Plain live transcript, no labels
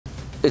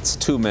It's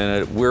 2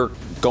 minutes. We're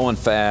going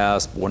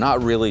fast. We're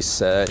not really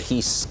set.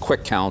 He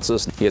quick counts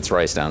us. He hits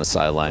Rice down the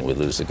sideline. We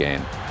lose the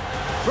game.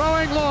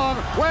 Throwing long,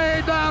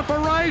 way down for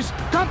Rice.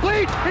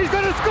 Complete. He's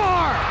going to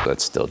score. That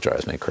still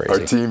drives me crazy. Our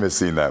team has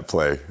seen that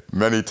play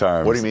many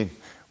times. What do you mean?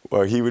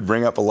 Well, he would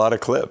bring up a lot of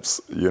clips.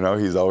 You know,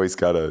 he's always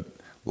got a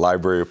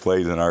library of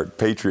plays, and our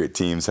Patriot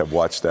teams have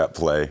watched that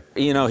play.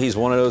 You know, he's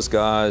one of those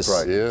guys.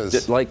 Right, he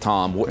is. Like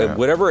Tom,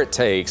 whatever it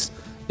takes.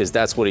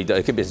 That's what he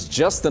does. It's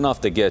just enough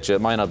to get you.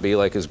 It might not be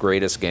like his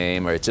greatest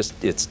game, or it's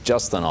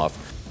just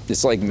enough.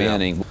 It's like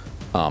Manning. Yeah.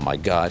 Oh my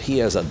God, he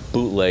has a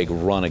bootleg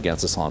run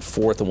against us on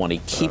 4th and 1. He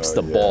keeps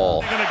the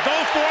ball. He's gonna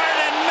go for it,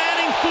 and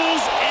Manning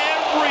fools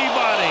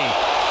everybody.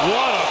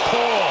 What a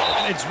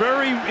call! It's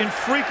very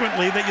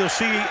infrequently that you'll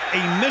see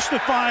a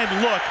mystified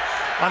look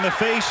on the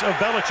face of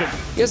Belichick.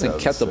 He hasn't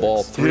kept the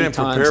ball 3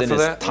 times in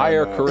his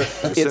entire career.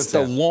 It's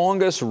the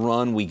longest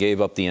run we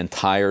gave up the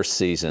entire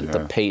season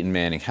to Peyton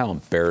Manning. How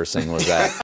embarrassing was that?